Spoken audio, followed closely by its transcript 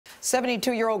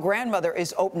72-year-old grandmother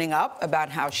is opening up about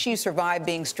how she survived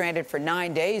being stranded for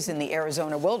 9 days in the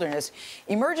Arizona wilderness.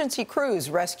 Emergency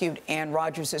crews rescued Ann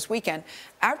Rodgers this weekend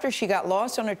after she got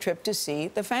lost on a trip to see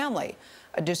the family.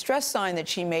 A distress sign that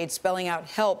she made spelling out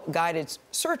help guided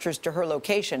searchers to her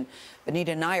location.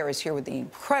 Vinita Nair is here with the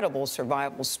incredible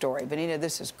survival story. Vinita,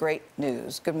 this is great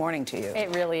news. Good morning to you.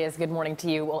 It really is. Good morning to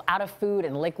you. Well, out of food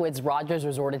and liquids, Rodgers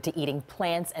resorted to eating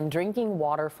plants and drinking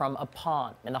water from a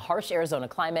pond. In the harsh Arizona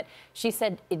climate, she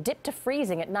said it dipped to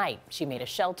freezing at night. She made a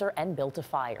shelter and built a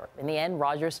fire. In the end,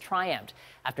 Rodgers triumphed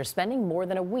after spending more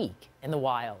than a week in the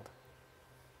wild.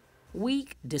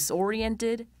 Weak,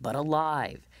 disoriented, but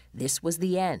alive. This was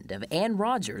the end of Ann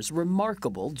Rodgers'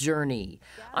 remarkable journey.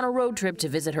 On a road trip to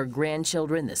visit her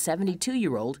grandchildren, the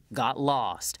 72-year-old got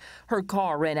lost. Her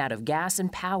car ran out of gas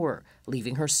and power,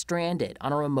 leaving her stranded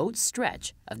on a remote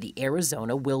stretch of the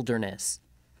Arizona wilderness.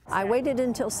 I waited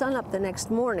until sunup the next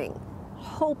morning,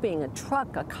 hoping a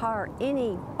truck, a car,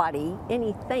 anybody,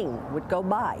 anything would go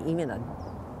by, even a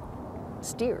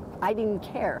steer. I didn't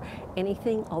care.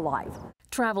 Anything alive.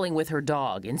 Traveling with her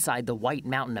dog inside the White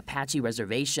Mountain Apache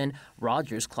Reservation,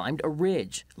 Rodgers climbed a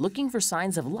ridge, looking for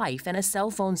signs of life and a cell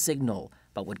phone signal,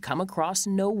 but would come across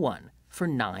no one for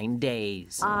 9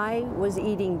 days. I was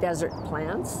eating desert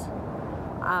plants.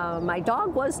 My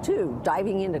dog was too,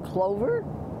 diving into clover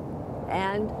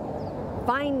and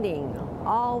finding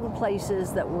all the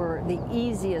places that were the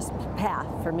easiest path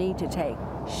for me to take.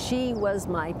 She was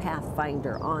my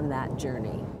pathfinder on that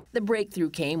journey. The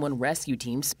breakthrough came when rescue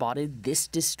teams spotted this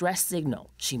distress signal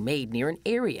she made near an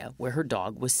area where her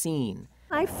dog was seen.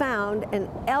 I found an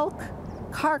elk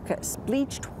carcass,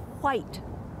 bleached white,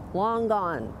 long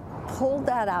gone. Pulled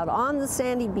that out on the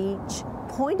sandy beach,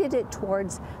 pointed it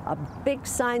towards a big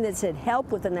sign that said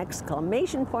help with an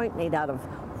exclamation point made out of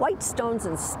white stones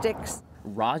and sticks.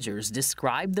 Rodgers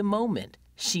described the moment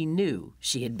she knew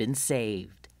she had been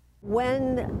saved.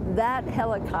 When that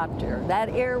helicopter, that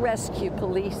air rescue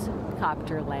police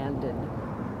copter landed,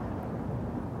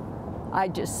 I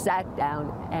just sat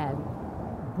down and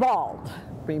bawled.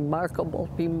 Remarkable,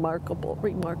 remarkable,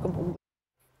 remarkable.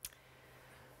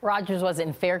 Rodgers was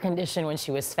in fair condition when she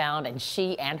was found, and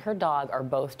she and her dog are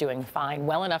both doing fine.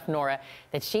 Well enough, Nora,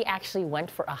 that she actually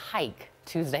went for a hike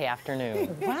Tuesday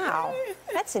afternoon. Wow,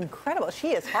 that's incredible. She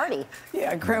is hardy.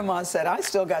 Yeah, Grandma said, I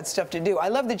still got stuff to do. I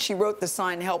love that she wrote the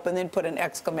sign help and then put an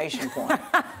exclamation point.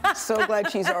 So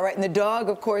glad she's all right. And the dog,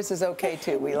 of course, is okay,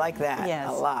 too. We like that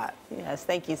a lot. Yes,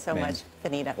 thank you so much,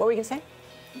 Vinita. What were you going to say?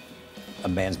 A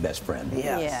man's best friend.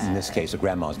 Yes. In this case, a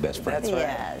grandma's best friend. That's right.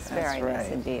 Yes, very nice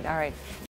indeed. All right.